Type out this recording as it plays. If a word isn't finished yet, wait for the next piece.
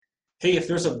hey, if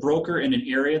there's a broker in an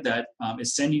area that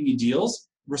is sending you deals,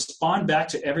 respond back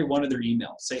to every one of their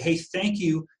emails. Say, hey, thank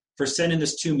you for sending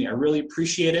this to me. I really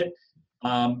appreciate it.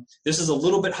 This is a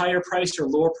little bit higher price or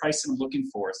lower price than I'm looking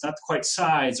for. It's not quite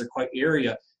size or quite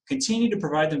area. Continue to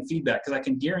provide them feedback, because I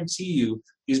can guarantee you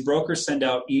these brokers send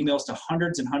out emails to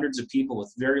hundreds and hundreds of people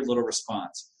with very little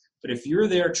response. But if you're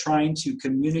there trying to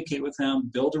communicate with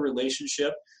them, build a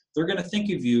relationship, they're going to think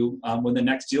of you when the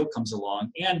next deal comes along.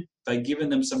 And by giving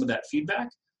them some of that feedback,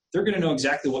 they're going to know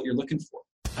exactly what you're looking for.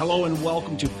 Hello and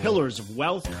welcome to Pillars of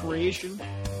Wealth Creation,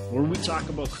 where we talk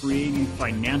about creating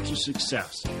financial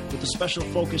success with a special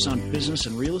focus on business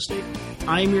and real estate.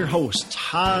 I'm your host,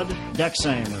 Todd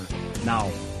Dexheimer. Now,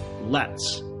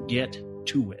 let's get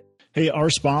to it. Hey, our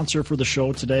sponsor for the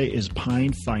show today is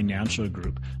Pine Financial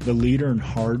Group, the leader in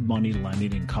hard money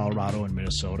lending in Colorado and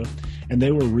Minnesota. And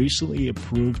they were recently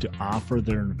approved to offer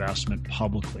their investment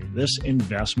publicly. This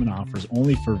investment offer is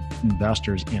only for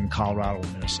investors in Colorado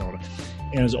and Minnesota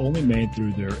and is only made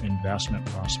through their investment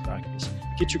prospectus.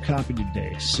 Get your copy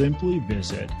today. Simply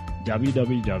visit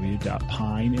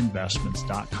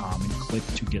www.pineinvestments.com and click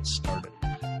to get started.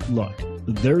 Look,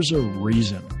 there's a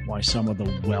reason why some of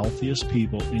the wealthiest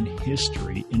people in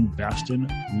history invest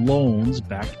in loans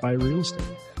backed by real estate.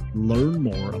 Learn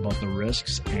more about the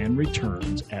risks and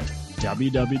returns at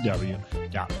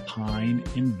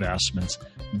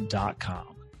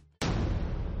www.pineinvestments.com.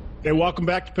 Hey, welcome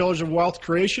back to Pillars of Wealth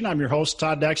Creation. I'm your host,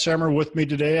 Todd Dexheimer. With me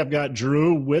today, I've got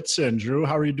Drew Whitson. Drew,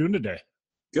 how are you doing today?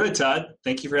 Good, Todd.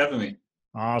 Thank you for having me.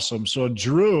 Awesome. So,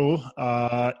 Drew,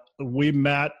 we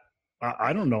met,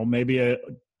 I don't know, maybe a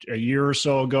year or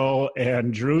so ago,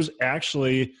 and Drew's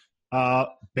actually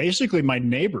basically my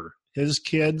neighbor. His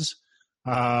kids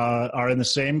are in the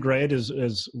same grade as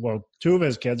well, two of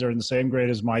his kids are in the same grade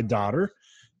as my daughter.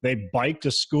 They bike to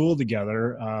school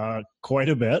together quite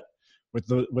a bit with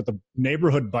the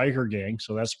neighborhood biker gang,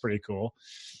 so that's pretty cool.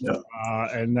 Yep.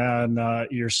 And then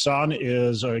your son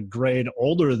is a grade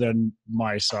older than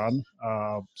my son,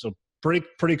 so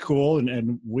pretty cool.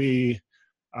 And we,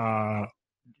 I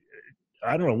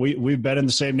don't know, we've been in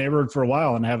the same neighborhood for a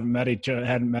while and hadn't met each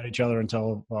other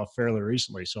until fairly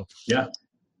recently. So yeah.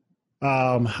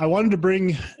 I wanted to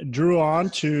bring Drew on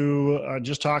to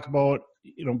just talk about,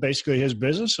 basically his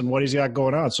business and what he's got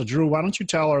going on. So, Drew, why don't you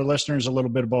tell our listeners a little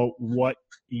bit about what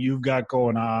you've got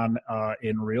going on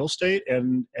in real estate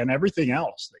and everything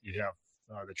else that you have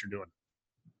that you're doing?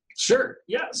 Sure.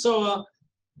 Yeah. So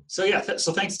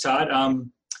thanks, Todd.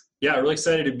 Really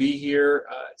excited to be here.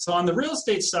 So on the real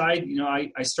estate side,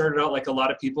 I started out like a lot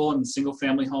of people in single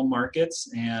family home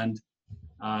markets, and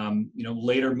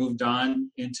later moved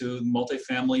on into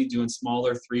multifamily, doing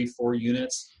smaller 3-4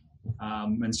 units.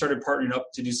 And started partnering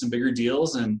up to do some bigger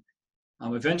deals. And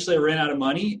eventually I ran out of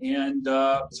money and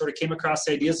sort of came across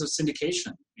ideas of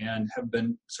syndication, and have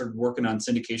been sort of working on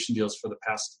syndication deals for the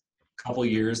past couple of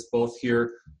years, both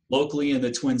here locally in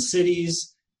the Twin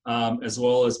Cities, as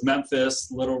well as Memphis,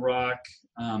 Little Rock,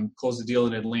 closed a deal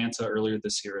in Atlanta earlier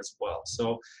this year as well.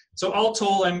 So all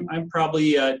told, I'm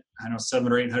probably at,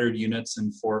 700 or 800 units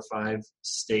in 4 or 5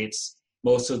 states,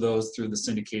 most of those through a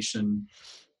syndication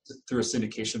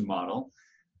model.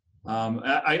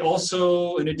 I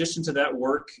also, in addition to that,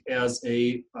 work as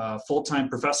a full-time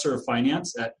professor of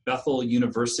finance at Bethel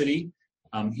University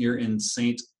here in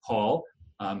St. Paul.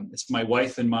 It's my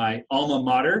wife and my alma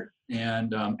mater.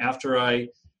 And after I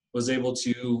was able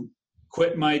to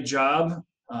quit my job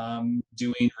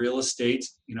doing real estate,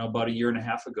 about a year and a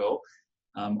half ago,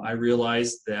 I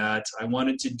realized that I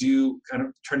wanted to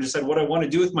trying to decide what I want to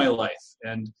do with my life.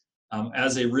 And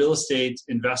as a real estate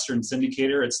investor and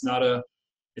syndicator, it's not a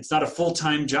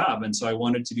full-time job, and so I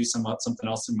wanted to do something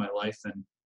else in my life. And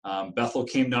Bethel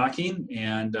came knocking,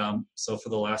 and so for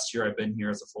the last year, I've been here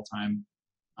as a full-time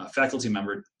faculty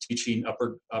member teaching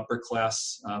upper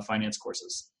class finance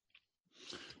courses.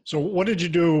 So, what did you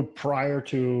do prior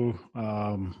to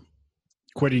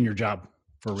quitting your job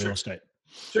for real estate?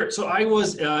 Sure. So I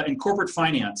was in corporate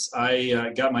finance.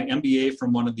 I got my MBA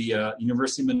from one of the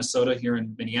University of Minnesota here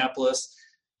in Minneapolis,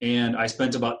 and I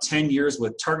spent about 10 years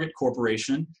with Target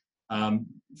Corporation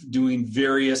doing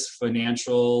various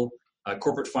financial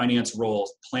corporate finance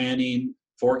roles, planning,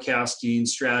 forecasting,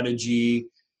 strategy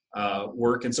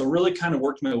work. And so really kind of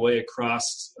worked my way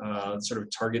across sort of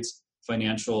Target's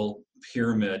financial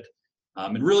pyramid,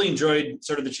 and really enjoyed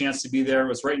sort of the chance to be there. I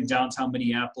was right in downtown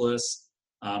Minneapolis.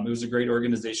 It was a great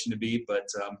organization to be, but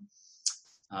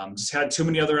just had too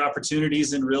many other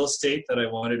opportunities in real estate that I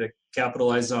wanted to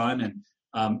capitalize on. And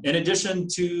in addition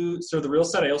to sort of the real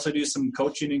estate, I also do some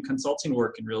coaching and consulting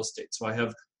work in real estate. So I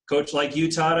have coached, like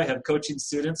you, Todd, I have coaching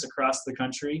students across the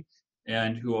country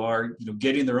and who are,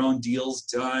 getting their own deals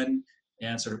done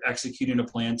and sort of executing a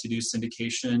plan to do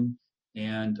syndication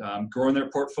and growing their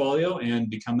portfolio and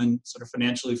becoming sort of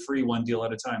financially free one deal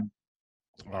at a time.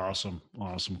 Awesome.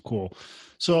 Cool.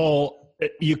 So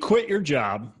you quit your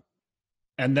job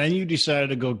and then you decided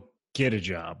to go get a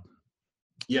job.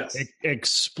 Yes.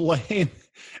 Explain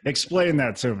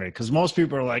that to me. Because most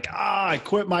people are like, I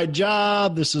quit my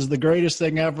job. This is the greatest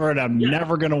thing ever. And I'm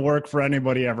never going to work for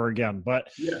anybody ever again. But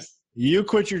yes. You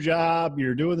quit your job,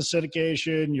 you're doing the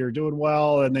syndication, you're doing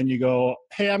well. And then you go,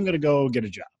 hey, I'm going to go get a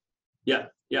job.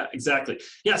 Yeah, exactly.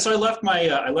 Yeah. So I left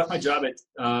my job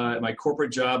at my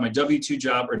corporate job, my W-2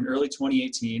 job in early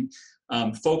 2018,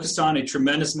 focused on a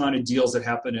tremendous amount of deals that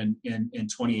happened in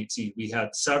 2018. We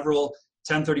had several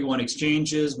 1031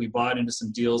 exchanges. We bought into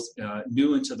some deals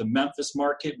new into the Memphis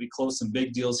market. We closed some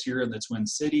big deals here in the Twin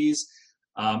Cities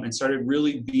and started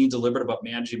really being deliberate about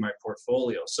managing my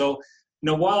portfolio. So,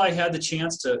 while I had the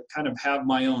chance to kind of have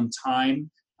my own time,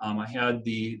 I had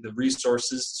the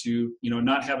resources to,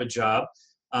 not have a job.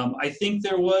 I think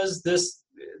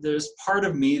there's part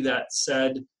of me that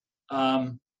said,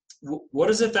 what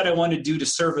is it that I want to do to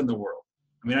serve in the world?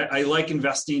 I mean, I like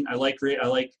investing. I like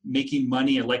making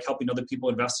money. I like helping other people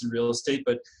invest in real estate.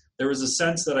 But there was a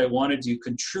sense that I wanted to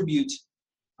contribute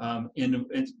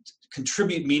and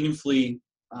contribute meaningfully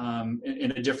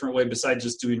in a different way besides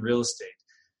just doing real estate.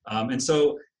 And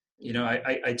so,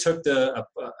 I took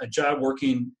a job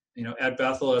working, at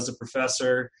Bethel as a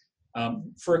professor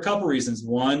for a couple reasons.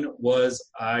 One was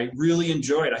I really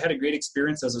enjoyed. I had a great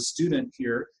experience as a student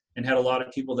here and had a lot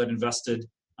of people that invested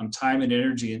time and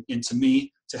energy into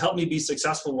me to help me be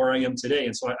successful where I am today.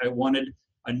 And so I wanted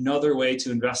another way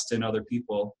to invest in other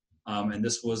people. And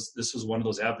this was one of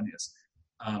those avenues.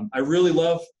 I really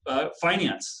love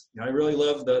finance. I really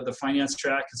love the finance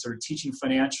track and sort of teaching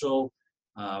financial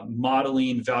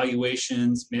modeling,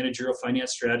 valuations, managerial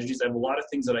finance strategies. I have a lot of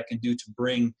things that I can do to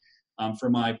bring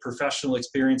from my professional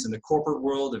experience in the corporate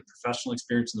world and professional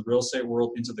experience in the real estate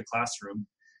world into the classroom.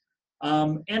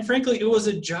 And frankly, it was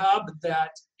a job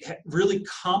that really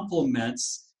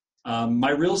complements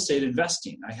my real estate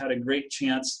investing. I had a great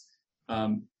chance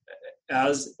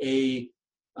as a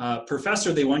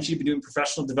professor. They want you to be doing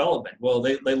professional development. Well,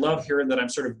 they love hearing that I'm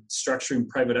sort of structuring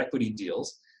private equity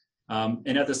deals.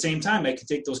 And at the same time, I could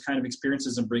take those kind of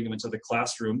experiences and bring them into the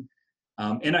classroom.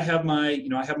 And I have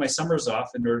my summers off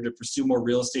in order to pursue more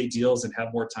real estate deals and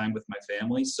have more time with my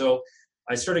family. So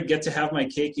I sort of get to have my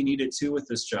cake and eat it too with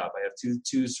this job. I have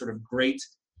two sort of great,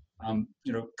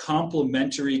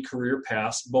 complementary career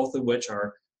paths, both of which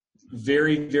are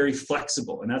very, very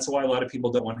flexible. And that's why a lot of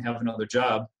people don't want to have another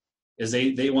job, is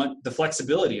they want the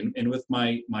flexibility. And with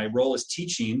my role as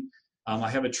teaching, I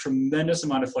have a tremendous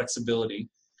amount of flexibility.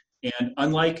 And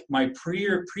unlike my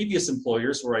previous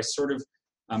employers, where I sort of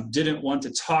didn't want to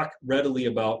talk readily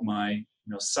about my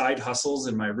side hustles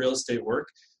and my real estate work,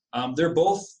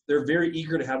 they're very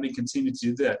eager to have me continue to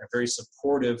do that. They're very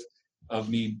supportive of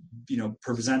me,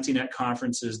 presenting at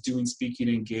conferences, doing speaking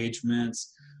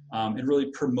engagements, and really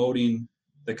promoting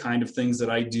the kind of things that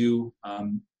I do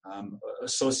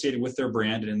associated with their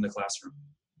brand and in the classroom.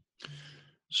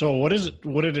 So what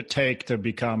did it take to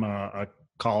become a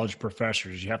college professor?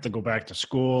 Did you have to go back to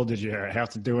school? Did you have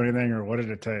to do anything, or what did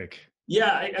it take?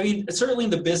 Yeah, I mean, certainly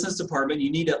in the business department, you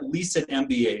need at least an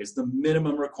MBA is the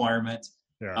minimum requirement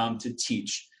to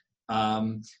teach.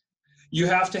 You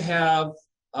have to have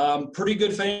pretty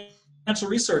good financial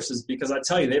resources, because I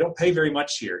tell you, they don't pay very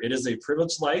much here. It is a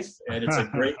privileged life and it's a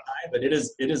great time, but it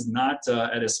is not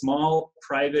at a small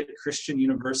private Christian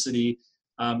university.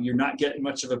 You're not getting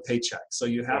much of a paycheck. So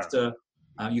you have to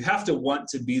want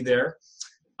to be there.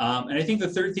 And I think the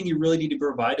third thing you really need to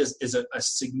provide is a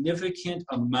significant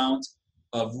amount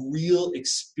of real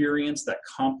experience that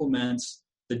complements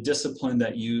the discipline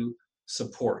that you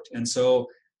support. And so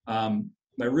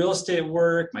my real estate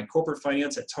work, my corporate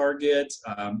finance at Target,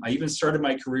 I even started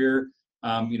my career,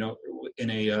 in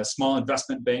a small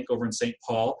investment bank over in St.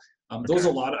 Paul. Those are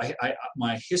a lot.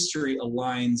 My history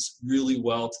aligns really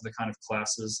well to the kind of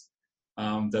classes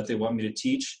that they want me to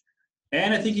teach.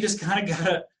 And I think you just kind of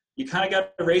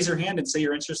got to raise your hand and say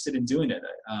you're interested in doing it.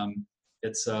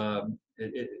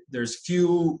 There's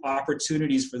few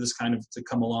opportunities for this kind of to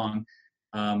come along.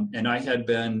 And I had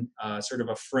been sort of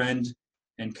a friend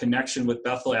and connection with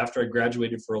Bethel after I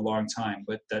graduated for a long time,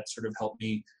 but that sort of helped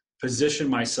me position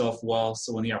myself well.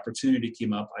 So when the opportunity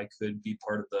came up, I could be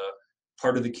part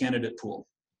of the candidate pool.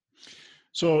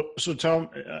 So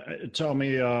tell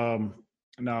me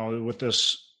now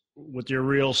with your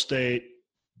real estate,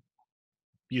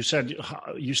 you said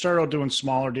you started out doing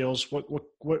smaller deals. What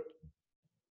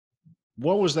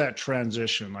what was that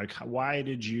transition? Like, why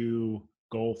did you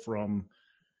go from,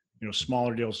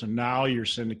 smaller deals and now you're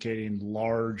syndicating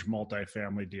large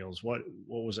multifamily deals? What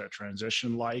was that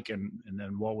transition like? And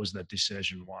then what was that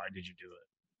decision? Why did you do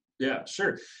it? Yeah,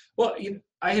 sure. Well,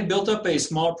 I had built up a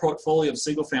small portfolio of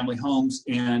single family homes,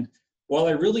 and while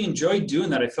I really enjoyed doing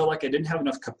that, I felt like I didn't have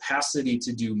enough capacity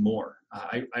to do more.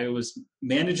 I was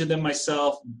managing them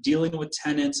myself, dealing with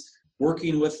tenants,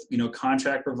 working with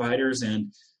contract providers,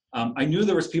 and I knew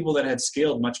there was people that had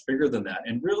scaled much bigger than that.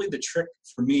 And really the trick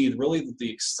for me, really the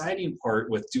exciting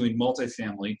part with doing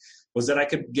multifamily was that I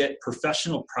could get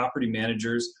professional property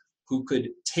managers who could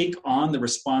take on the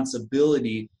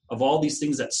responsibility of all these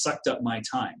things that sucked up my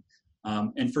time.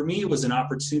 And for me, it was an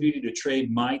opportunity to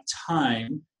trade my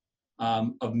time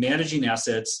of managing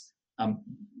assets,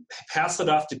 pass it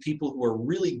off to people who are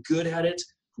really good at it,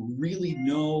 who really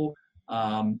know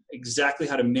exactly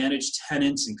how to manage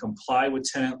tenants and comply with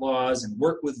tenant laws and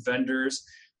work with vendors,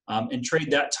 and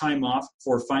trade that time off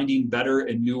for finding better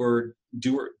and newer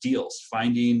deals,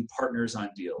 finding partners on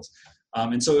deals.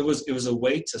 And so it was a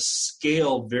way to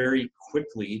scale very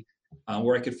quickly,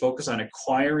 where I could focus on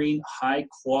acquiring high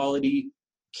quality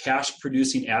cash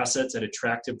producing assets at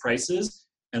attractive prices,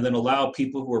 and then allow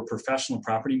people who are professional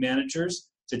property managers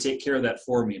to take care of that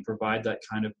for me and provide that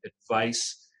kind of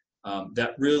advice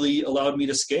that really allowed me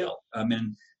to scale.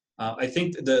 I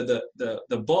think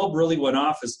the bulb really went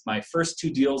off as my first two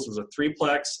deals was a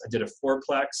 3-plex. I did a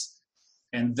 4-plex.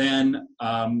 And then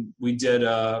we did,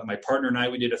 my partner and I,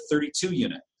 we did a 32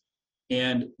 unit.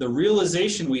 And the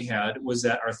realization we had was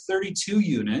that our 32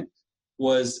 unit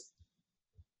was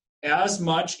as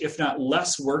much, if not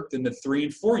less work than the 3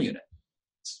 and 4 unit.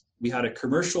 We had a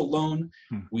commercial loan.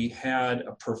 We had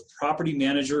a property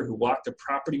manager who walked the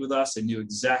property with us and knew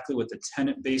exactly what the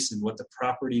tenant base and what the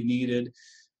property needed.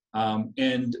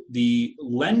 And the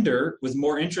lender was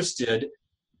more interested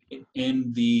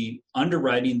in the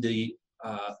underwriting the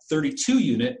 32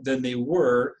 unit than they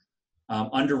were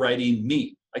underwriting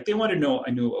me. Like, they wanted to know I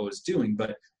knew what I was doing,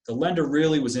 but the lender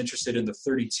really was interested in the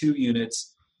 32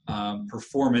 units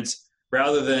performance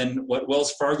rather than what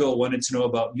Wells Fargo wanted to know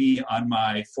about me on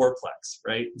my 4-plex,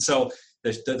 right? And so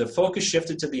the focus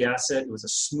shifted to the asset. It was a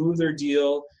smoother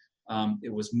deal.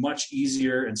 It was much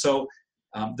easier. And so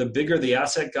the bigger the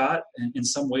asset got, in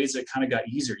some ways it kind of got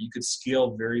easier. You could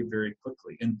scale very, very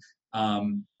quickly.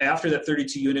 And after that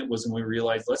 32 unit was when we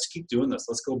realized, let's keep doing this.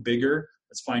 Let's go bigger.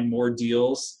 Let's find more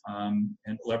deals, and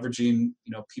leveraging,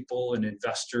 people and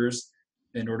investors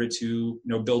in order to,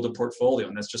 build a portfolio.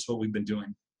 And that's just what we've been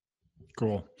doing.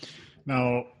 Cool.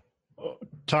 Now,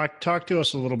 talk to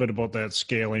us a little bit about that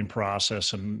scaling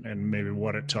process and maybe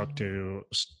what it took to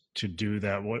do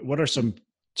that. What are some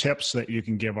tips that you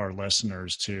can give our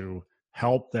listeners to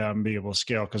help them be able to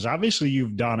scale? Because obviously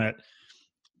you've done it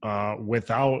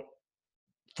without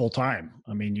full time.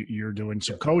 I mean, you're doing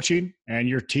some coaching and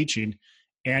you're teaching,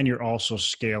 and you're also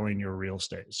scaling your real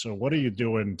estate. So what are you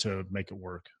doing to make it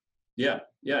work? Yeah,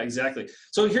 exactly.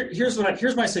 So here's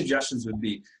my suggestions would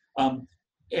be.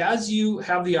 As you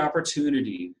have the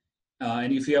opportunity,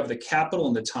 and if you have the capital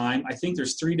and the time, I think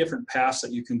there's 3 different paths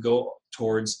that you can go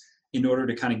towards in order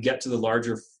to kind of get to the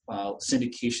larger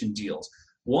syndication deals.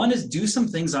 One is do some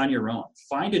things on your own.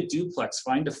 Find a duplex,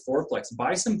 find a 4-plex,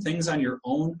 buy some things on your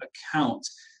own account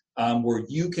where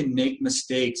you can make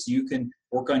mistakes. You can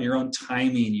work on your own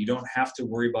timing. You don't have to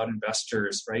worry about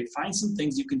investors, right? Find some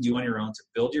things you can do on your own to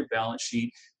build your balance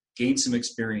sheet, gain some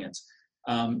experience.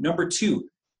 Number 2,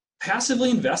 passively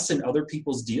invest in other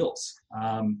people's deals.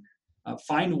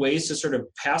 Find ways to sort of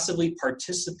passively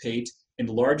participate in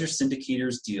larger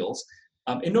syndicators' deals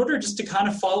in order just to kind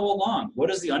of follow along. What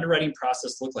does the underwriting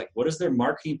process look like? What does their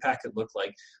marketing packet look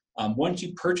like? Once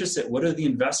you purchase it, what do the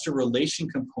investor relation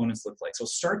components look like? So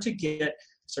start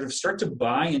to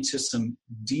buy into some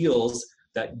deals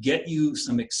that get you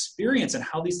some experience in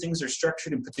how these things are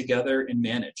structured and put together and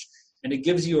managed. And it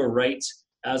gives you a right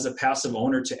as a passive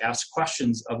owner to ask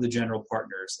questions of the general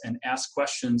partners and ask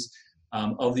questions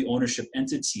of the ownership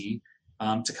entity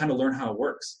to kind of learn how it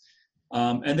works.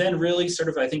 And then really sort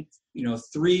of, I think,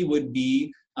 3 would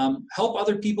be help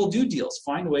other people do deals.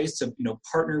 Find ways to,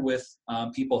 partner with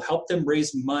people, help them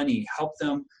raise money, help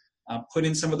them put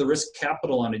in some of the risk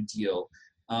capital on a deal.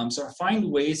 So find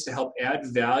ways to help add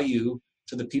value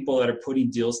to the people that are putting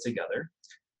deals together.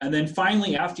 And then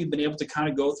finally, after you've been able to kind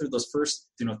of go through those first,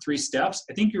 3 steps,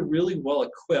 I think you're really well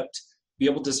equipped to be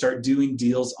able to start doing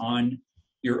deals on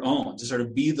your own, to sort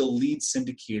of be the lead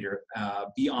syndicator,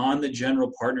 be on the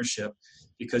general partnership,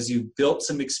 because you've built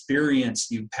some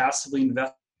experience, you've passively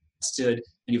invested, and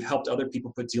you've helped other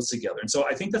people put deals together. And so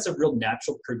I think that's a real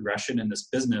natural progression in this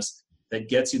business that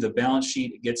gets you the balance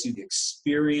sheet, it gets you the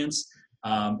experience,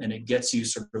 and it gets you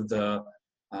sort of the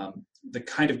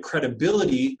kind of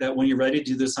credibility that when you're ready to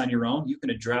do this on your own, you can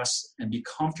address and be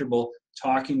comfortable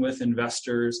talking with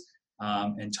investors,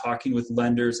 and talking with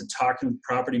lenders, and talking with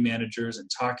property managers, and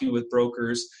talking with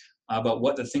brokers about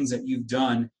what the things that you've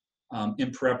done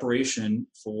in preparation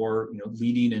for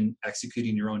leading and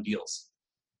executing your own deals.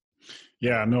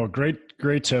 Yeah, no,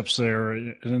 great tips there,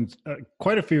 and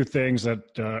quite a few things that,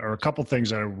 or a couple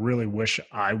things that I really wish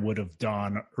I would have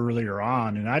done earlier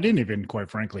on, and I didn't even,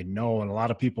 quite frankly, know, and a lot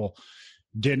of people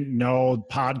didn't know.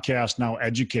 Podcasts now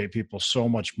educate people so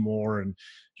much more, and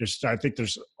just I think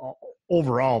there's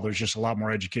just a lot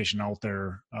more education out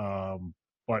there.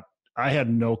 But I had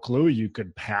no clue you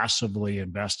could passively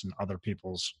invest in other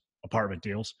people's apartment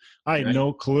deals. I had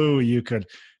no clue you could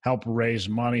help raise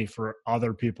money for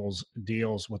other people's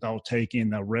deals without taking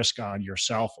the risk on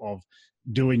yourself of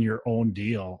doing your own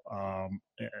deal.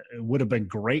 It would have been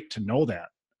great to know that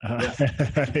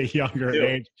at a younger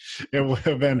age. It would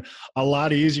have been a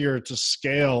lot easier to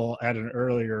scale at an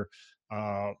earlier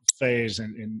phase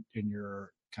in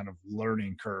your kind of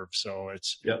learning curve. So it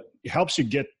helps you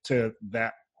get to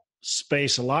that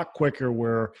space a lot quicker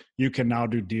where you can now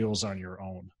do deals on your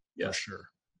own. For sure.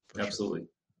 Absolutely.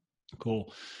 Sure.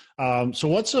 Cool. So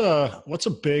what's a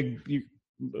big,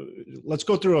 let's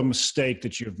go through a mistake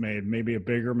that you've made, maybe a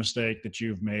bigger mistake that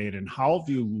you've made, and how have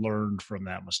you learned from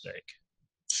that mistake?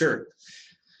 Sure.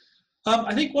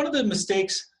 I think one of the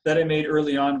mistakes that I made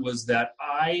early on was that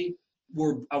I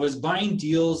was buying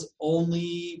deals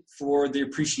only for the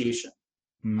appreciation.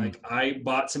 Like I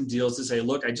bought some deals to say,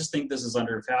 look, I just think this is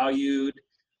undervalued.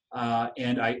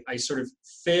 And I sort of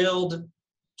failed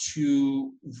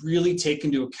to really take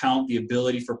into account the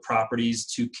ability for properties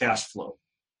to cash flow,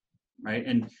 right?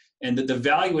 And the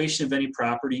valuation of any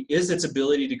property is its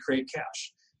ability to create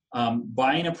cash.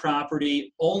 Buying a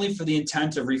property only for the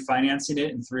intent of refinancing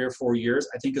it in 3 or 4 years,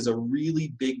 I think is a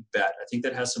really big bet. I think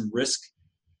that has some risk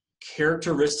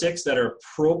characteristics that are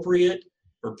appropriate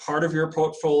or part of your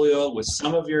portfolio with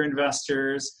some of your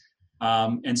investors.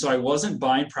 And so I wasn't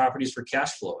buying properties for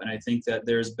cash flow. And I think that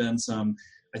there's been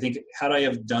had I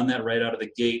have done that right out of the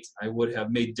gate, I would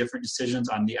have made different decisions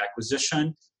on the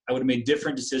acquisition. I would have made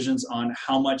different decisions on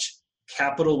how much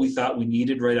capital we thought we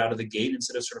needed right out of the gate,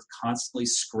 instead of sort of constantly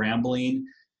scrambling,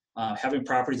 having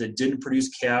properties that didn't produce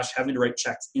cash, having to write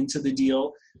checks into the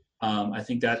deal. I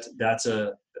think that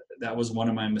was one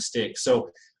of my mistakes.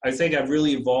 So I think I've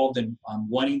really evolved in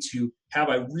wanting to have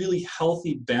a really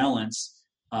healthy balance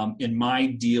in my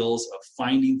deals of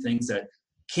finding things that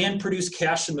can produce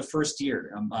cash in the first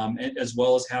year, as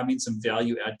well as having some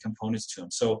value add components to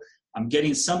them. So I'm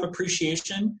getting some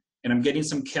appreciation and I'm getting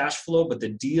some cash flow, but the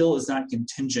deal is not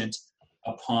contingent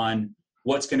upon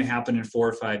what's going to happen in 4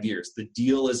 or 5 years. The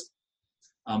deal is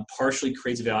partially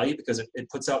creates value because it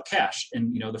puts out cash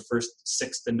in the first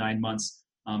 6 to 9 months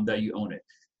that you own it.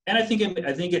 And I think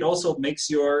it also makes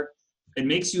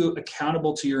you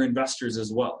accountable to your investors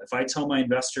as well. If I tell my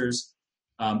investors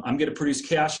I'm going to produce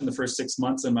cash in the first 6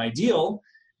 months of my deal,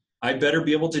 I better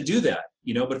be able to do that.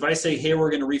 But if I say, hey,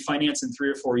 we're going to refinance in 3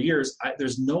 or 4 years,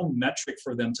 there's no metric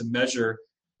for them to measure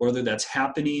whether that's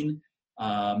happening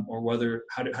or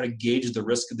how to gauge the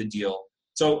risk of the deal.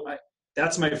 So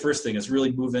that's my first thing, is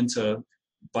really move into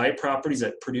buy properties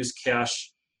that produce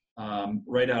cash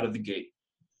right out of the gate.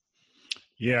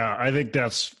 Yeah, I think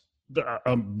that's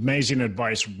amazing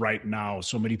advice right now.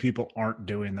 So many people aren't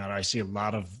doing that. I see a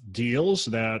lot of deals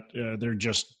that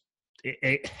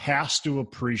it has to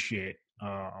appreciate.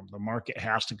 The market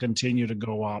has to continue to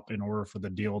go up in order for the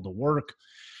deal to work.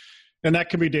 And that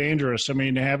can be dangerous. I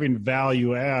mean, having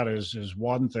value add is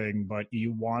one thing, but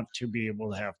you want to be able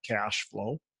to have cash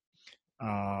flow.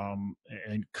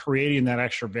 And creating that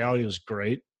extra value is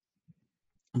great.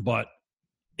 But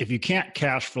if you can't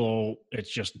cash flow,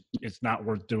 it's not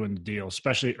worth doing the deal,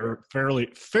 especially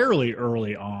fairly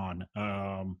early on.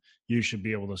 You should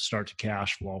be able to start to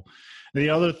cash flow. The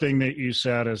other thing that you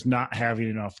said is not having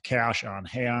enough cash on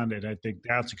hand, and I think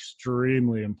that's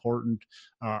extremely important.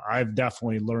 I've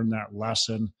definitely learned that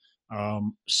lesson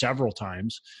several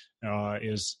times.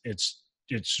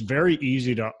 It's very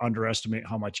easy to underestimate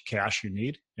how much cash you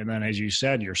need, and then, as you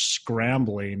said, you're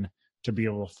scrambling to be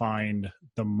able to find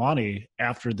the money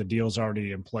after the deal's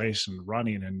already in place and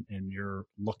running, and you're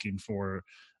looking for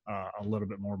a little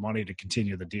bit more money to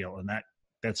continue the deal. And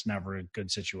that's never a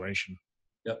good situation.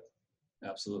 Yep.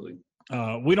 Absolutely.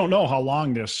 We don't know how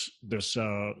long this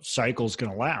cycle is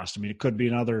going to last. I mean, it could be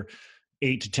another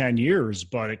 8 to 10 years,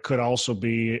 but it could also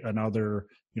be another,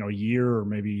 year or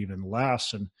maybe even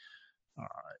less. And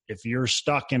if you're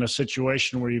stuck in a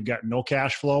situation where you've got no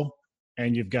cash flow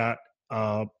and you've got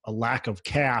a lack of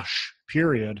cash,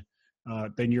 period,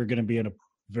 then you're going to be in a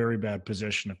very bad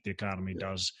position if the economy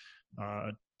does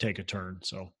take a turn.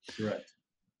 So, correct.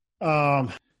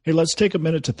 Hey, let's take a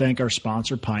minute to thank our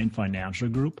sponsor, Pine Financial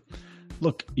Group.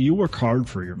 Look, you work hard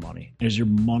for your money. Is your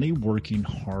money working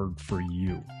hard for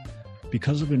you?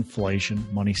 Because of inflation,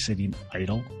 money sitting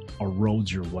idle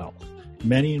erodes your wealth.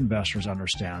 Many investors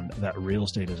understand that real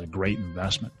estate is a great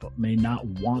investment, but may not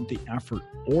want the effort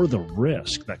or the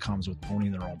risk that comes with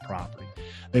owning their own property.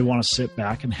 They want to sit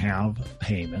back and have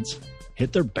payments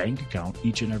hit their bank account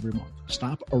each and every month.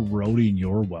 Stop eroding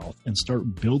your wealth and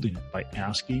start building it by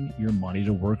asking your money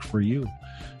to work for you.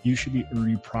 You should be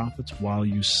earning profits while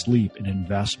you sleep, an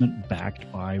investment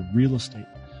backed by real estate.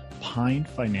 Pine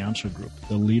Financial Group,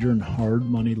 the leader in hard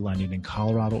money lending in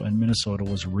Colorado and Minnesota,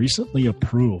 was recently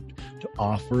approved to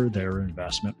offer their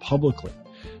investment publicly.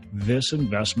 This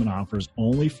investment offer is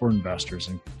only for investors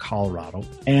in Colorado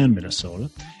and Minnesota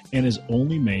and is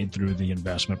only made through the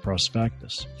investment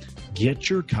prospectus. Get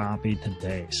your copy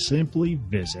today. Simply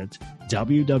visit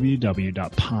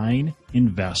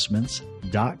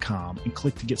www.pineinvestments.com and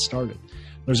click to get started.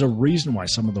 There's a reason why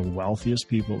some of the wealthiest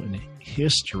people in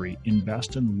history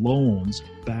invest in loans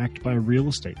backed by real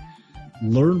estate.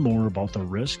 Learn more about the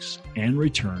risks and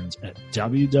returns at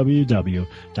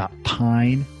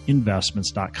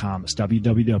www.pineinvestments.com. It's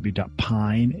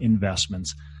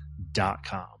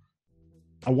www.pineinvestments.com.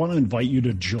 I want to invite you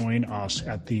to join us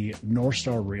at the North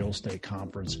Star Real Estate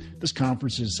Conference. This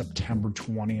conference is September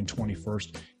 20 and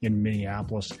 21st in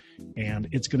Minneapolis, and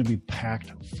it's going to be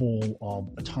packed full of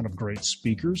a ton of great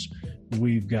speakers.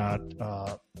 We've got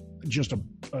just a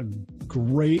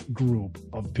great group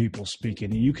of people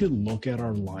speaking. And you can look at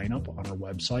our lineup on our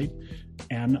website,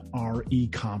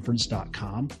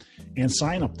 nreconference.com, and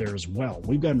sign up there as well.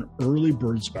 We've got an early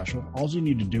bird special. All you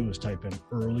need to do is type in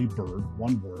early bird,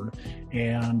 one word,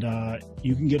 and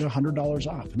you can get $100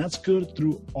 off. And that's good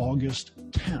through August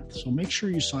 10th. So make sure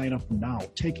you sign up now.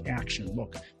 Take action.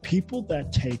 Look, people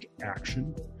that take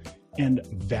action and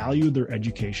value their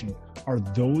education are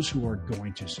those who are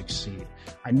going to succeed.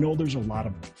 I know there's a lot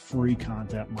of free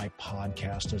content. My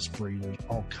podcast is free. There's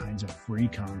all kinds of free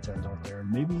content out there,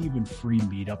 maybe even free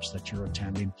meetups that you're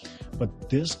attending. But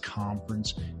this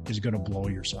conference is going to blow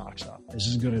your socks off. This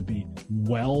is going to be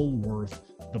well worth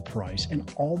the price, and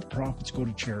all the profits go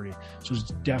to charity. So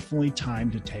it's definitely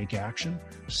time to take action.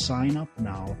 Sign up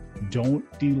now. Don't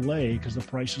delay, because the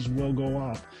prices will go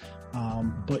up.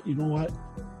 But you know what?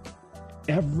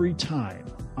 Every time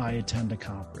I attend a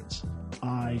conference,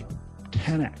 I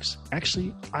 10x.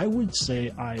 Actually, I would say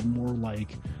I more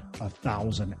like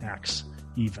 1,000x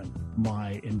even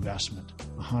my investment,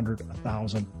 100,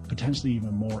 1,000, potentially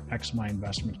even more X my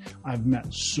investment. I've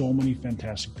met so many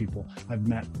fantastic people. I've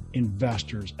met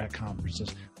investors at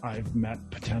conferences. I've met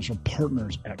potential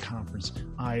partners at conference.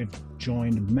 I've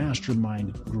joined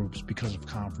mastermind groups because of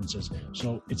conferences.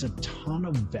 So it's a ton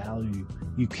of value.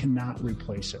 You cannot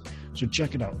replace it. So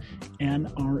check it out,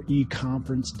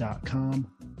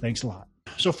 nreconference.com. Thanks a lot.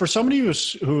 So for somebody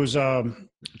who's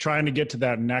trying to get to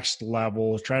that next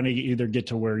level, trying to either get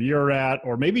to where you're at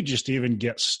or maybe just even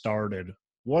get started,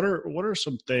 what are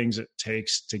some things it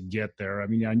takes to get there? I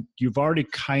mean, you've already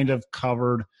kind of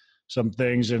covered some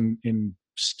things in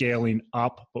scaling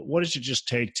up, but what does it just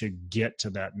take to get to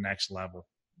that next level?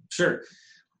 Sure.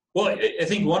 Well, I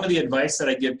think one of the advice that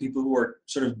I give people who are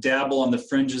sort of dabble on the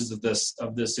fringes of this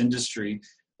industry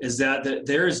is that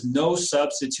there is no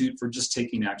substitute for just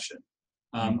taking action.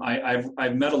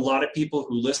 I've met a lot of people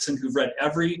who've read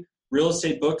every real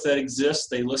estate book that exists.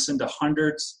 They listen to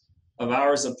hundreds of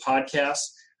hours of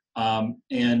podcasts,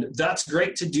 and that's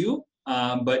great to do.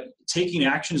 But taking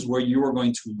action is where you are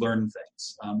going to learn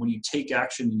things. When you take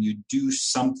action and you do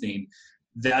something,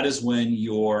 that is when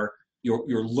your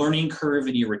learning curve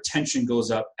and your retention goes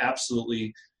up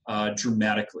absolutely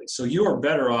dramatically. So you are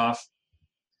better off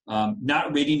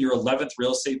not reading your 11th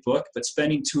real estate book, but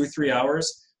spending 2 or 3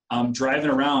 hours driving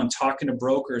around, talking to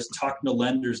brokers, talking to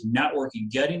lenders,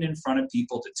 networking, getting in front of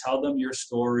people to tell them your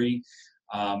story,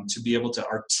 to be able to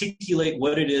articulate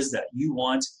what it is that you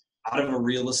want out of a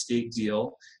real estate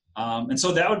deal. And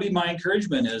so that would be my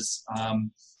encouragement is,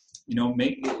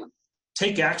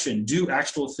 take action, do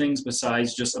actual things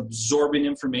besides just absorbing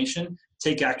information,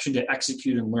 take action to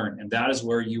execute and learn. And that is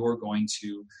where you are going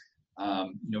to,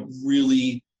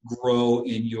 really grow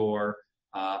in your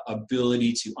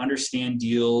ability to understand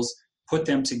deals, put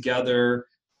them together,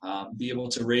 be able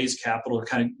to raise capital to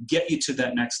kind of get you to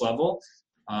that next level.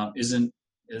 Is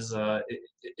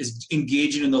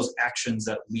engaging in those actions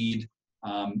that lead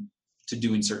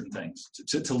doing certain things,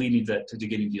 to leading to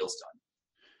getting deals done.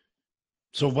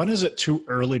 So when is it too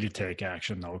early to take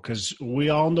action though? Because we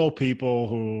all know people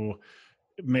who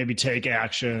maybe take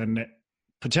action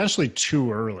potentially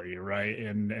too early, right?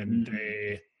 And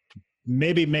they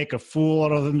maybe make a fool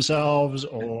out of themselves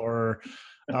or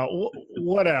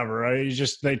whatever. Right?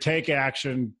 They take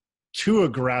action too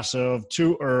aggressive,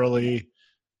 too early.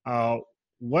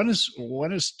 When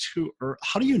is too early?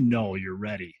 How do you know you're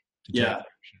ready to take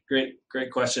action?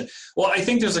 Great question. Well, I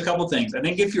think there's a couple things. I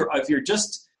think if you're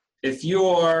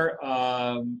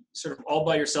sort of all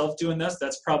by yourself doing this,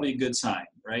 that's probably a good sign,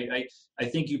 right? I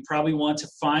think you probably want to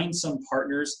find some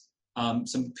partners,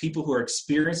 some people who are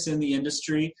experienced in the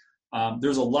industry.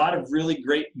 There's a lot of really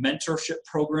great mentorship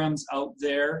programs out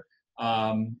there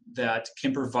that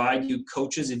can provide you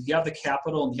coaches. If you have the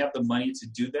capital and you have the money to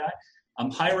do that,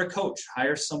 hire a coach,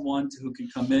 hire someone who can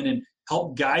come in and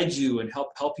help guide you and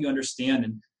help you understand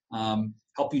and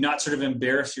help you not sort of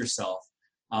embarrass yourself.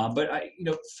 But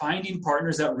finding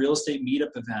partners at real estate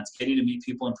meetup events, getting to meet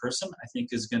people in person, I think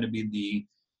is going to be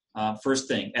the first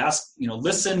thing.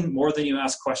 Listen more than you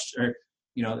ask questions,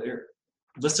 or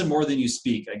listen more than you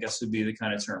speak, I guess would be the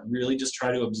kind of term. Really just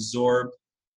try to absorb,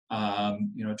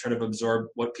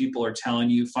 what people are telling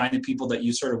you. Find the people that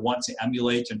you sort of want to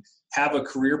emulate and have a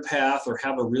career path or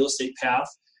have a real estate path,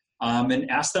 and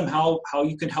ask them how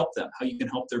you can help them, how you can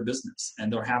help their business.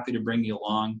 And they're happy to bring you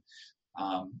along,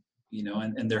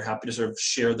 and they're happy to sort of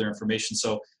share their information.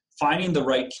 So finding the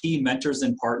right key mentors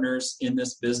and partners in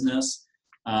this business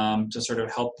to sort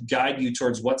of help guide you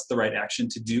towards what's the right action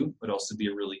to do would also be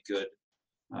a really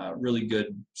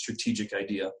good strategic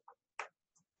idea.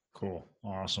 Cool.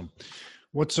 Awesome.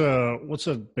 What's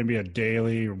maybe a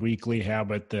daily or weekly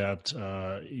habit that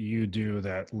you do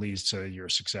that leads to your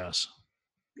success?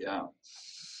 Yeah.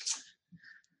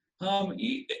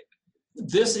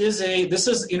 This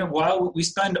is while we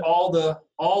spend all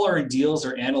our deals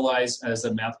are analyzed as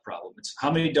a math problem. It's how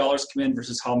many dollars come in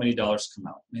versus how many dollars come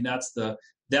out. I mean, that's the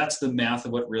math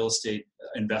of what real estate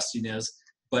investing is.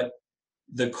 But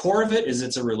the core of it is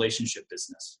it's a relationship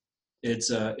business.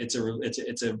 It's a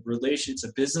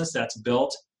business that's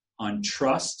built on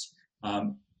trust.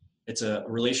 It's a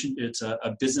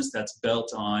business that's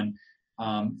built on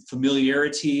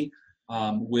familiarity,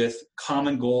 with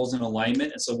common goals and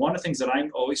alignment. And so one of the things that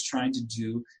I'm always trying to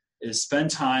do is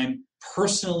spend time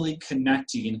personally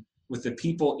connecting with the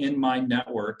people in my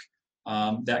network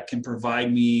that can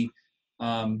provide me,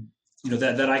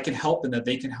 that I can help and that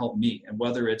they can help me. And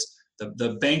whether it's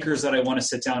the bankers that I want to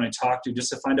sit down and talk to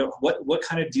just to find out what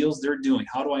kind of deals they're doing,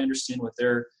 how do I understand what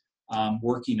they're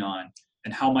working on,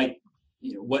 and how might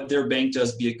what their bank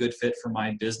does be a good fit for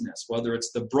my business, whether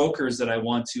it's the brokers that I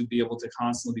want to be able to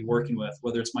constantly be working with,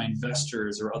 whether it's my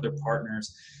investors or other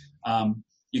partners.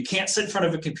 You can't sit in front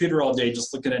of a computer all day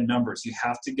just looking at numbers. You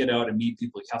have to get out and meet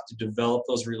people. You have to develop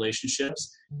those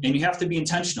relationships, and you have to be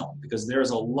intentional because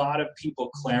there's a lot of people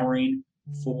clamoring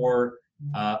for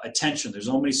attention. There's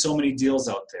only so many deals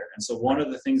out there. And so one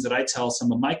of the things that I tell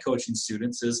some of my coaching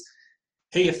students is,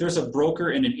 hey, if there's a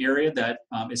broker in an area that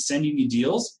is sending you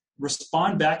deals,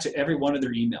 respond back to every one of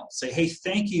their emails. Say, hey,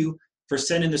 thank you for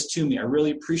sending this to me. I really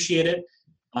appreciate it.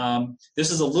 This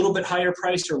is a little bit higher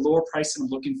price or lower price than I'm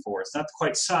looking for. It's not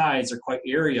quite size or quite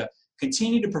area.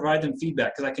 Continue to provide them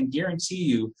feedback because I can guarantee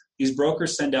you these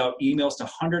brokers send out emails to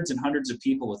hundreds and hundreds of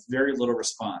people with very little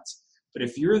response. But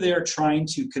if you're there trying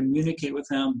to communicate with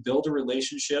them, build a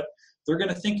relationship, they're going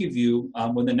to think of you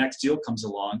when the next deal comes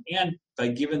along. And by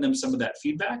giving them some of that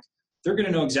feedback, they're going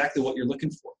to know exactly what you're looking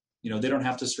for. They don't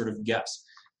have to sort of guess.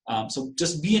 So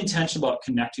just be intentional about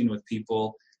connecting with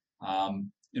people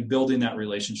and building that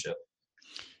relationship.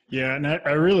 Yeah, and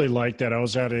I really like that. I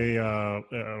was at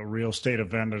a real estate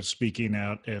event I was speaking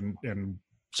at, and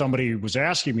somebody was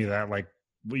asking me that, like,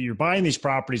 well, you're buying these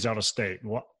properties out of state.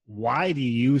 Why do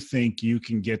you think you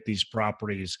can get these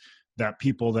properties that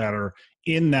people that are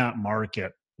in that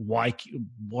market, why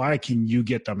can you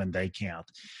get them and they can't?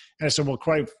 And I said, well,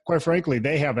 quite frankly,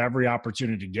 they have every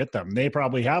opportunity to get them. They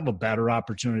probably have a better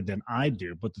opportunity than I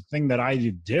do. But the thing that I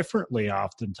do differently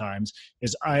oftentimes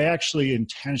is I actually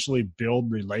intentionally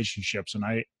build relationships, and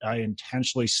I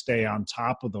intentionally stay on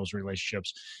top of those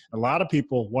relationships. A lot of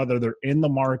people, whether they're in the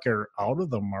market or out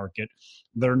of the market,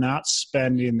 they're not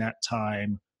spending that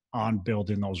time on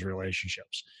building those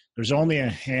relationships. There's only a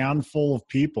handful of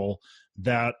people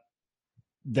that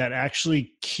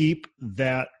actually keep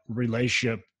that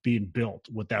relationship being built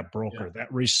with that broker,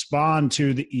 that respond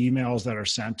to the emails that are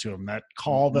sent to them, that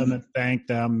call them and thank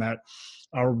them, that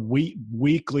are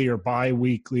weekly or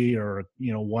bi-weekly or,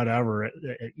 whatever,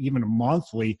 even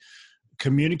monthly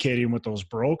communicating with those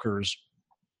brokers.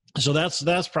 So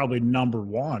that's probably number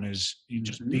one, is you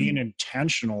just being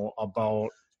intentional about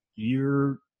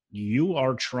you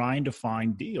are trying to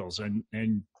find deals,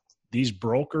 and these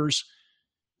brokers,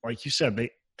 like you said,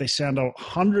 they send out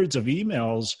hundreds of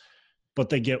emails, but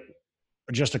they get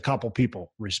just a couple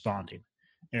people responding.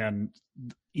 And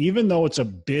even though it's a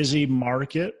busy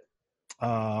market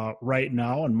right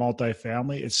now in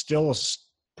multifamily, it's still a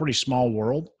pretty small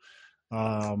world.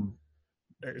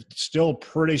 It's still a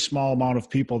pretty small amount of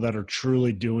people that are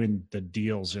truly doing the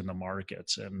deals in the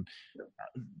markets. And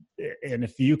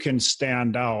if you can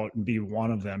stand out and be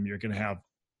one of them, you're going to have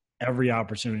every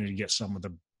opportunity to get some of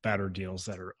the better deals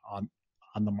that are on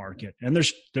the market. And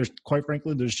there's quite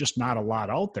frankly, there's just not a lot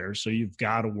out there. So you've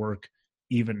got to work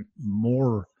even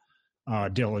more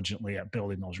diligently at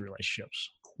building those relationships.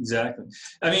 Exactly.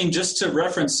 I mean, just to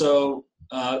reference, so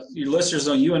your listeners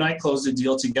know you and I closed a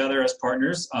deal together as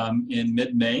partners in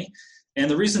mid-May. And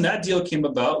the reason that deal came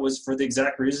about was for the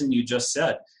exact reason you just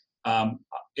said.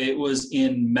 It was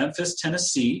in Memphis,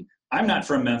 Tennessee. I'm not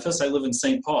from Memphis. I live in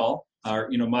St. Paul, our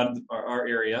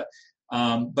area.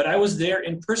 But I was there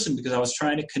in person because I was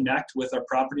trying to connect with our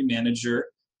property manager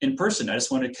in person. I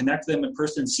just wanted to connect them in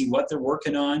person and see what they're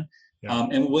working on. Yeah.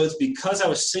 And it was because I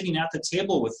was sitting at the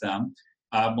table with them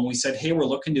when we said, hey, we're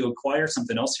looking to acquire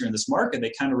something else here in this market.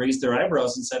 They kind of raised their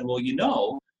eyebrows and said, well,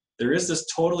 there is this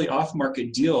totally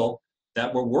off-market deal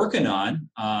that we're working on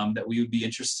that we would be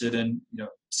interested in,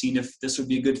 seeing if this would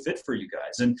be a good fit for you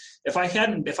guys. And if I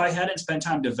hadn't spent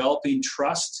time developing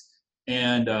trust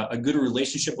and a good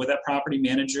relationship with that property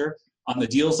manager on the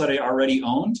deals that I already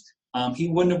owned, he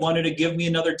wouldn't have wanted to give me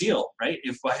another deal, right?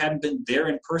 If I hadn't been there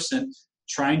in person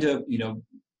trying to,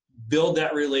 build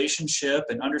that relationship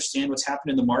and understand what's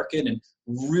happening in the market and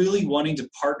really wanting to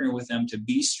partner with them to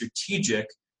be strategic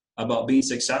about being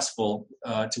successful,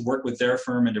 to work with their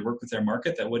firm and to work with their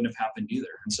market, that wouldn't have happened either.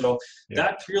 And so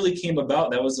that purely came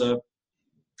about. That was a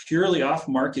purely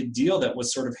off-market deal that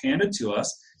was sort of handed to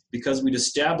us because we'd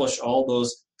established all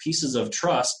those pieces of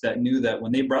trust that knew that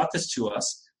when they brought this to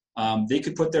us, they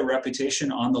could put their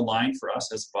reputation on the line for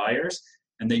us as buyers,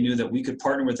 and they knew that we could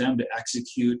partner with them to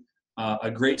execute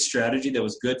a great strategy that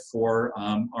was good for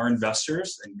our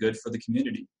investors and good for the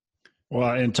community.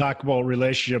 Well, and talk about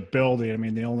relationship building. I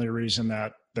mean, the only reason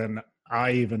that then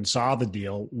I even saw the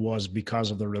deal was because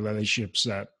of the relationships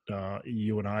that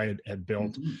you and I had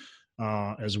built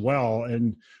as well.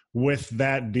 And with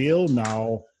that deal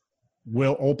now,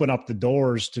 we'll open up the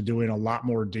doors to doing a lot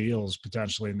more deals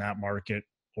potentially in that market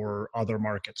or other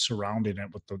markets surrounding it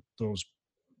with those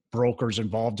brokers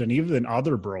involved, and even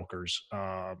other brokers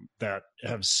that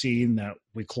have seen that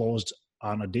we closed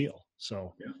on a deal.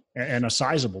 So, and a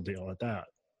sizable deal at that.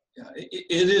 Yeah,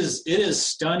 it is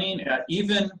stunning at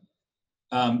even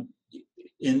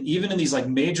in these like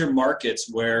major markets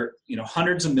where,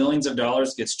 hundreds of millions of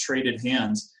dollars gets traded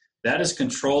hands. That is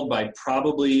controlled by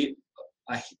probably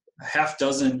a half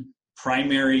dozen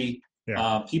primary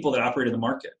people that operate in the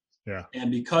market. Yeah. And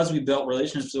because we built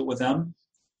relationships with them,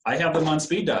 I have them on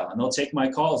speed dial, and they'll take my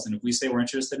calls. And if we say we're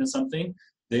interested in something,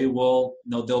 they'll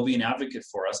be an advocate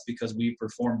for us because we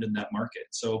performed in that market.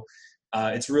 So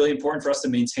it's really important for us to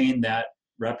maintain that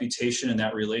reputation and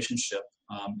that relationship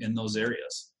in those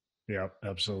areas. Yeah,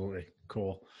 absolutely.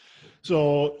 Cool.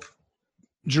 So,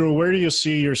 Drew, where do you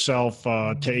see yourself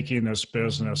taking this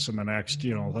business in the next,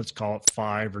 let's call it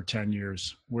 5 or 10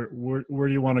 years? Where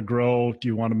do you want to grow? Do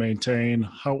you want to maintain?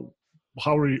 How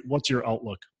are you, what's your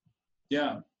outlook?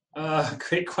 Yeah.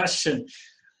 Great question.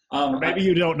 Maybe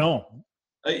you don't know.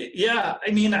 I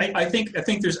mean, I think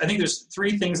there's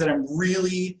 3 things that I'm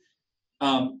really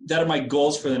that are my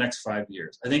goals for the next 5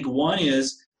 years. I think one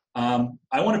is I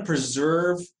want to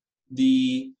preserve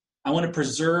the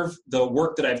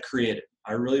work that I've created.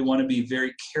 I really want to be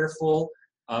very careful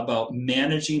about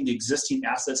managing the existing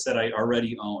assets that I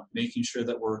already own, making sure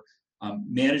that we're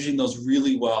managing those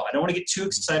really well. I don't want to get too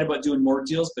excited about doing more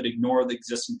deals, but ignore the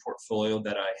existing portfolio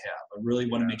that I have. I really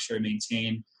want to make sure I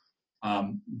maintain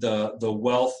the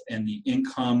wealth and the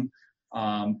income,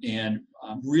 and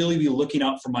really be looking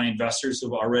out for my investors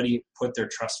who have already put their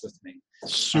trust with me.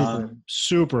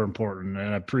 Super important.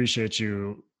 And I appreciate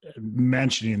you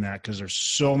mentioning that, because there's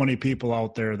so many people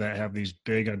out there that have these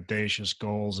big, audacious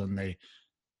goals, and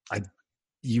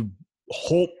you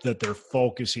hope that they're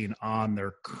focusing on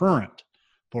their current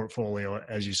portfolio.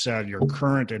 As you said, your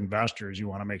current investors, you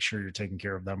want to make sure you're taking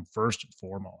care of them first and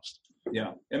foremost.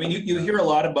 Yeah. I mean, you hear a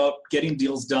lot about getting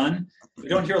deals done. You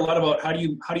don't hear a lot about how do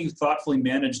you thoughtfully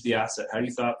manage the asset? How do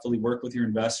you thoughtfully work with your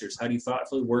investors? How do you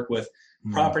thoughtfully work with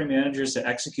property managers to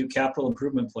execute capital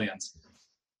improvement plans?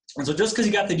 And so just because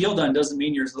you got the deal done doesn't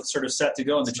mean you're sort of set to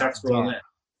go and the checks roll in.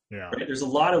 Yeah. Right? There's a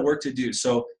lot of work to do.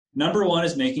 So number one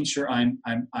is making sure I'm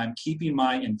keeping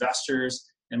my investors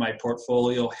and my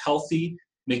portfolio healthy,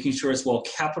 making sure it's well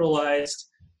capitalized.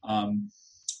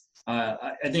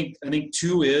 I think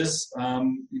two is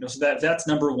so that's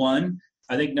number one.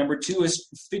 I think number two is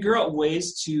figure out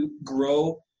ways to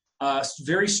grow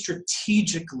very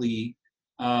strategically.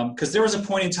 Because there was a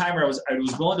point in time where I was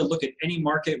willing to look at any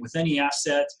market with any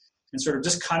asset and sort of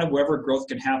just kind of wherever growth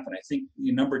can happen. I think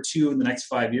number two in the next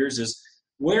 5 years is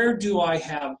where do I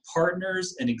have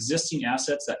partners and existing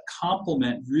assets that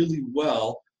complement really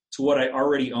well to what I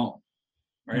already own,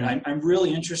 right? Mm-hmm. I'm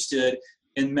really interested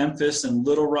in Memphis and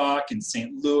Little Rock and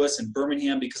St. Louis and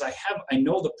Birmingham because I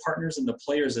know the partners and the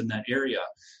players in that area.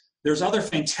 There's other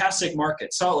fantastic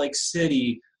markets, Salt Lake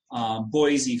City,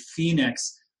 Boise,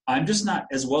 Phoenix. I'm just not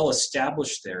as well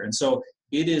established there. And so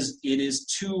it is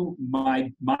to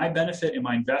my benefit and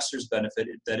my investors' benefit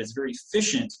that it's very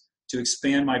efficient to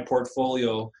expand my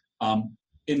portfolio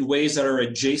in ways that are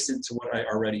adjacent to what I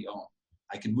already own.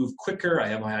 I can move quicker. I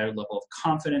have a higher level of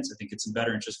confidence. I think it's in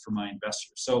better interest for my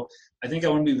investors. So I think I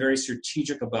want to be very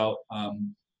strategic about,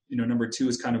 number two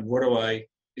is kind of where do I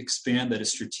expand that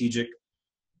is strategic.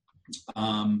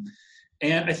 And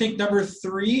I think number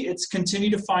three, it's continue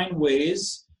to find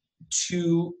ways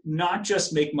to not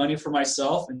just make money for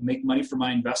myself and make money for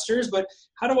my investors, but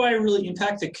how do I really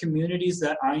impact the communities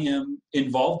that I am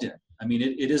involved in? I mean,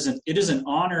 it is an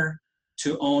honor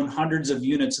to own hundreds of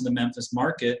units in the Memphis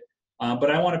market,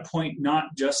 but I want to point not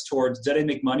just towards did I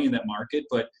make money in that market,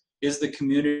 but is the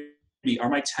community, are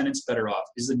my tenants better off?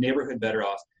 Is the neighborhood better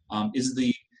off? Is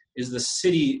the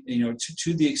city,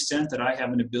 to the extent that I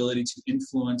have an ability to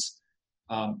influence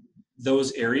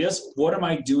those areas, what am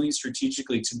I doing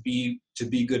strategically to be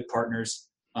good partners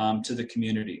to the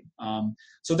community?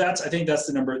 So I think that's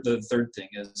the third thing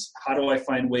is how do I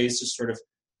find ways to sort of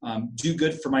do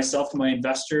good for myself and my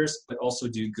investors, but also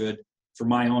do good for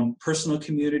my own personal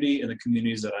community and the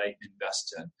communities that I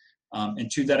invest in.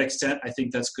 And to that extent, I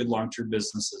think that's good long-term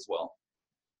business as well.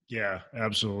 Yeah,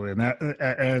 absolutely. And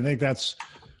I think that's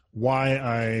why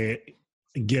I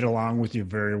get along with you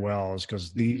very well is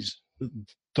because these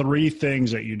three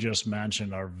things that you just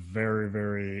mentioned are very,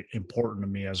 very important to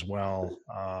me as well.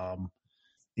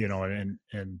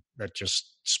 And that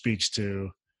just speaks to,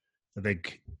 I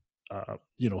think,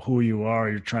 who you are.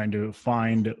 You're trying to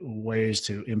find ways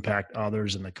to impact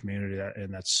others in the community,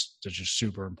 and that's just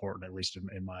super important, at least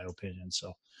in my opinion.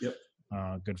 So, yep.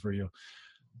 Good for you.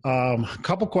 A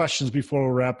couple questions before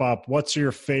we wrap up. What's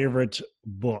your favorite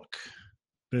book,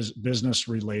 business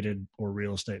related or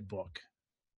real estate book?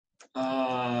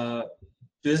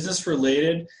 Business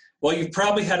related. Well, you've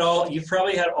probably had all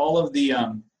of the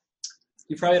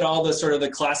sort of the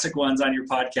classic ones on your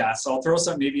podcast. So I'll throw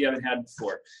something maybe you haven't had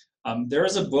before. There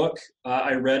is a book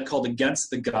I read called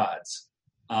Against the Gods.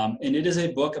 And it is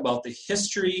a book about the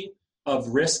history of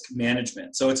risk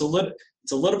management. So it's a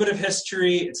little bit of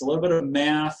history, it's a little bit of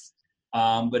math,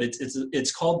 but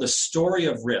it's called The Story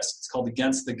of Risk. It's called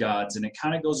Against the Gods. And it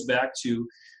kind of goes back to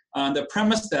the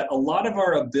premise that a lot of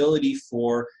our ability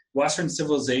for Western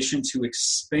civilization to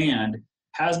expand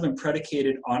has been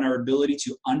predicated on our ability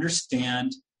to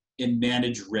understand and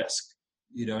manage risk.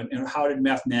 And how did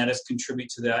mathematics contribute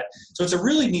to that? So it's a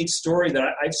really neat story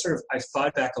that I've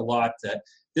thought back a lot that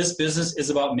this business is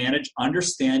about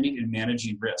understanding and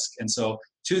managing risk. And so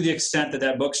to the extent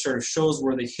that book sort of shows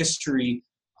where the history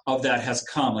of that has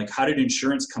come, like how did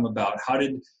insurance come about? How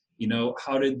did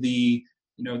the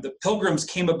Pilgrims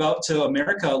came about to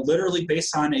America literally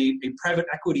based on a private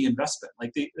equity investment.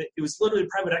 Like it was literally a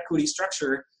private equity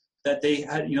structure that they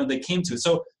had, they came to.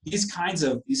 So these kinds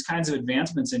of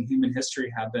advancements in human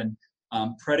history have been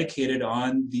predicated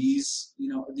on these,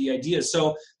 the ideas.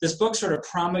 So this book sort of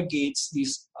promulgates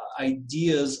these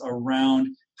ideas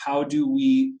around how do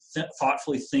we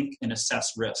thoughtfully think and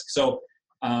assess risk. So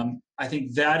I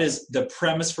think that is the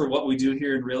premise for what we do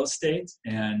here in real estate,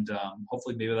 and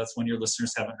hopefully maybe that's one your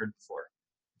listeners haven't heard before.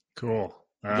 Cool.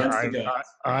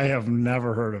 I have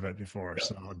never heard of it before,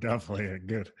 so definitely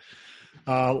good.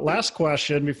 Last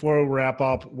question before we wrap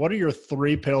up. What are your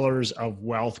 3 pillars of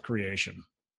wealth creation?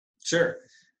 Sure.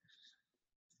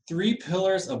 3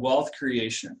 pillars of wealth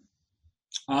creation.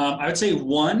 I would say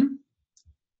 1,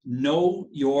 know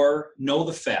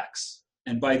the facts.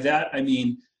 And by that, I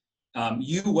mean,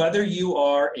 whether you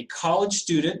are a college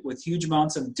student with huge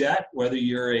amounts of debt, whether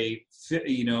you're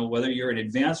an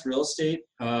advanced real estate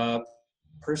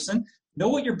person, know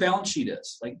what your balance sheet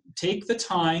is. Like, take the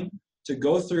time to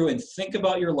go through and think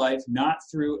about your life, not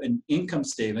through an income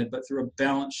statement, but through a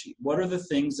balance sheet. What are the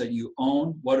things that you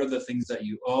own? What are the things that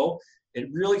you owe? It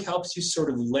really helps you sort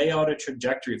of lay out a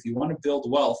trajectory. If you want to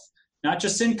build wealth, not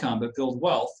just income, but build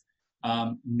wealth,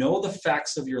 know the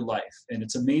facts of your life. And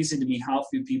it's amazing to me how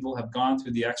few people have gone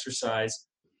through the exercise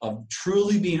of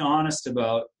truly being honest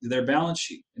about their balance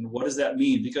sheet. And what does that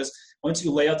mean? Because once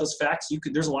you lay out those facts,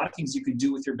 there's a lot of things you can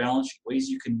do with your balance sheet, ways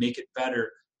you can make it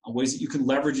better, ways that you can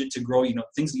leverage it to grow,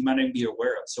 things that you might not even be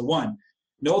aware of. So one,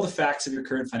 know the facts of your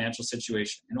current financial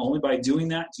situation. And only by doing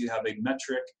that do you have a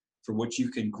metric for which you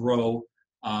can grow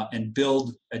and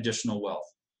build additional wealth.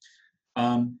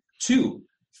 Two,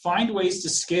 find ways to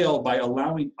scale by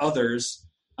allowing others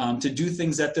to do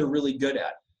things that they're really good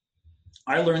at.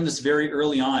 I learned this very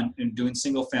early on in doing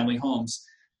single family homes.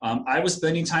 I was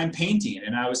spending time painting,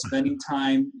 and I was spending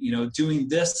time, doing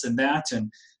this and that.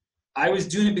 And I was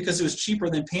doing it because it was cheaper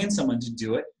than paying someone to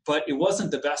do it, but it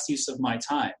wasn't the best use of my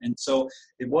time. And so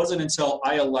it wasn't until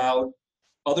I allowed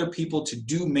other people to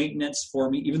do maintenance for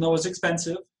me, even though it was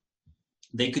expensive.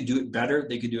 They could do it better.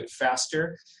 They could do it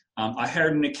faster. I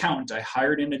hired an accountant. I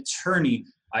hired an attorney.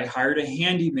 I hired a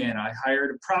handyman. I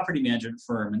hired a property management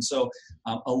firm. And so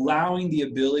allowing the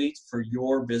ability for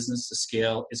your business to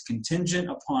scale is contingent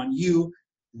upon you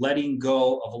letting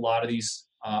go of a lot of these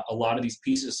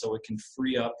pieces so it can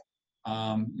free up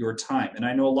your time. And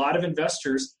I know a lot of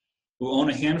investors who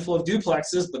own a handful of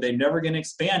duplexes, but they're never going to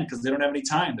expand because they don't have any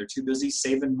time. They're too busy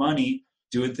saving money,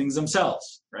 doing things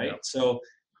themselves, right? Yeah. So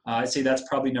I'd say that's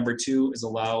probably number two, is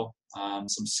allow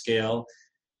some scale.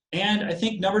 And I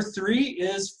think number three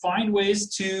is find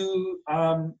ways to,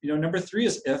 number three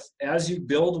is as you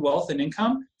build wealth and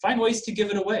income, find ways to give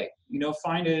it away.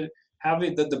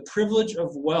 The privilege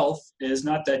of wealth is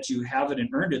not that you have it and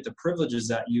earned it. The privilege is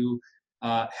that you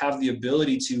have the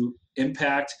ability to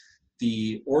impact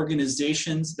the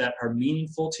organizations that are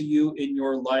meaningful to you in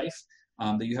your life,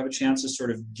 that you have a chance to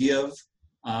sort of give.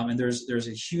 And there's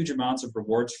a huge amounts of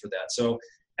rewards for that. So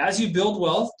as you build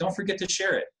wealth, don't forget to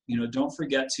share it. Don't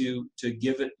forget to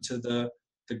give it to the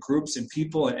groups and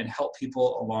people and help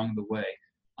people along the way.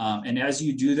 And as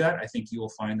you do that, I think you will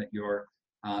find that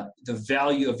the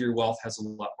value of your wealth has a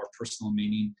lot more personal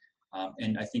meaning.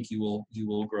 And I think you will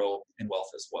grow in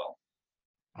wealth as well.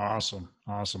 Awesome.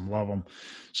 Love them.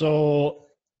 So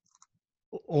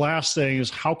last thing is,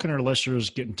 how can our listeners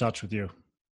get in touch with you?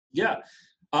 Yeah.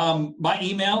 My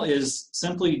email is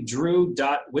simply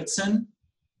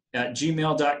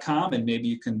drew.whitson@gmail.com, and maybe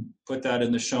you can put that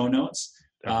in the show notes.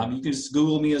 You can just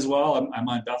Google me as well. I'm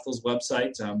on Bethel's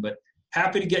website, but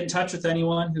happy to get in touch with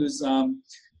anyone who's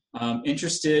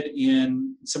interested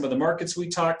in some of the markets we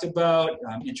talked about,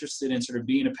 interested in sort of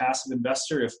being a passive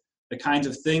investor. If the kinds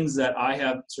of things that I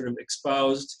have sort of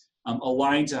espoused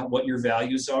align to what your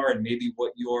values are and maybe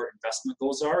what your investment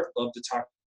goals are, I'd love to talk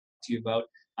to you about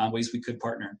ways we could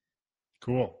partner.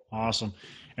 Cool. Awesome.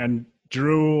 And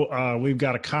Drew, we've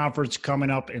got a conference coming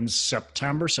up in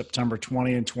September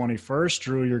 20 and 21st.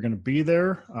 Drew, you're going to be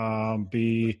there,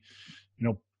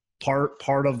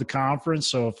 part of the conference.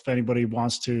 So if anybody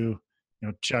wants to,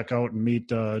 check out and meet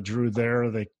Drew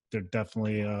there, they're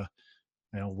definitely,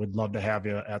 we'd love to have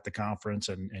you at the conference,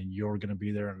 and you're going to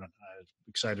be there, and I'm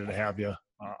excited to have you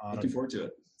on. Looking forward to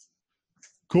it.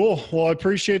 Cool. Well, I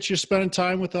appreciate you spending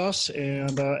time with us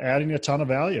and adding a ton of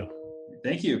value.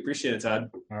 Thank you. Appreciate it, Todd.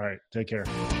 All right. Take care.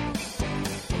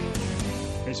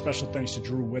 Hey, special thanks to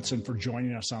Drew Whitson for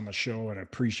joining us on the show, and I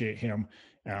appreciate him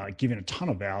giving a ton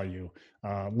of value.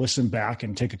 Listen back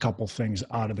and take a couple things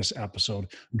out of this episode.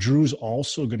 Drew's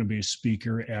also going to be a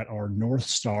speaker at our North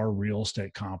Star Real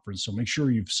Estate Conference, so make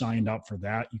sure you've signed up for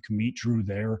that. You can meet Drew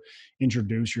there,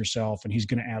 introduce yourself, and he's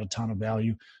going to add a ton of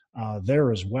value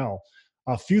there as well.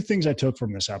 A few things I took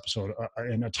from this episode,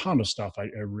 and a ton of stuff I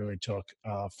really took.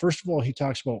 First of all, he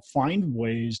talks about find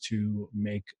ways to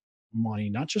make money,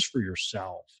 not just for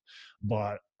yourself,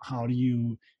 but how do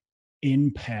you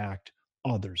impact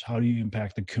others? How do you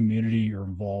impact the community you're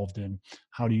involved in?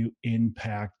 How do you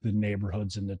impact the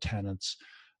neighborhoods and the tenants?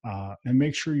 And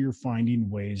make sure you're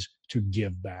finding ways to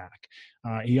give back.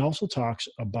 He also talks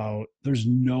about there's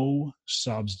no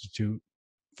substitute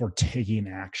for taking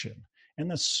action. And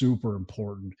that's super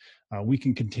important. We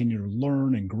can continue to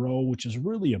learn and grow, which is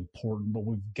really important, but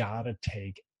we've got to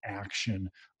take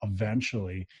action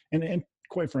eventually. And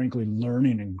quite frankly,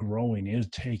 learning and growing is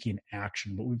taking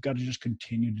action, but we've got to just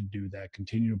continue to do that,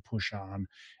 continue to push on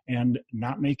and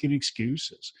not making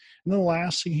excuses. And the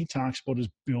last thing he talks about is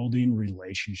building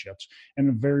relationships,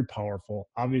 and very powerful.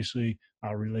 Obviously,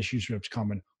 relationships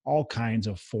come in all kinds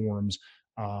of forms.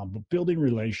 but building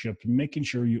relationships, making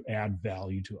sure you add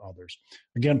value to others.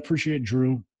 Again, appreciate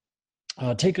Drew.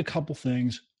 Take a couple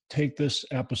things, take this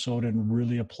episode and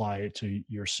really apply it to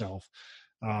yourself.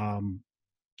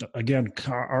 Again,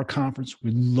 our conference,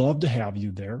 we'd love to have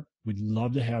you there. We'd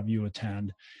love to have you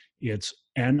attend. It's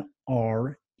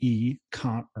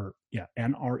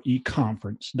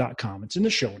NREconference.com. It's in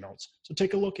the show notes, so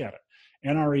take a look at it.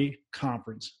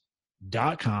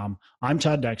 NREconference.com. I'm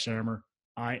Todd Dexheimer.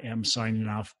 I am signing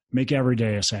off. Make every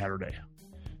day a Saturday.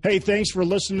 Hey, thanks for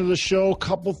listening to the show.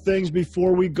 Couple things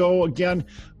before we go. Again,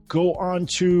 go on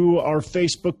to our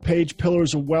Facebook page,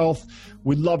 Pillars of Wealth.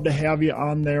 We'd love to have you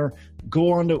on there.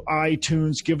 Go on to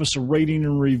iTunes, give us a rating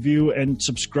and review, and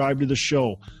subscribe to the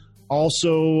show.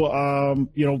 Also,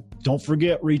 don't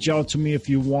forget, reach out to me if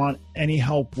you want any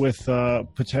help with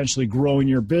potentially growing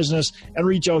your business, and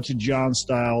reach out to John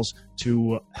Stiles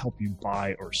to help you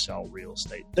buy or sell real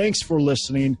estate. Thanks for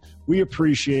listening. We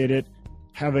appreciate it.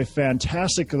 Have a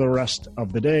fantastic the rest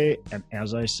of the day. And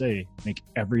as I say, make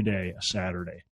every day a Saturday.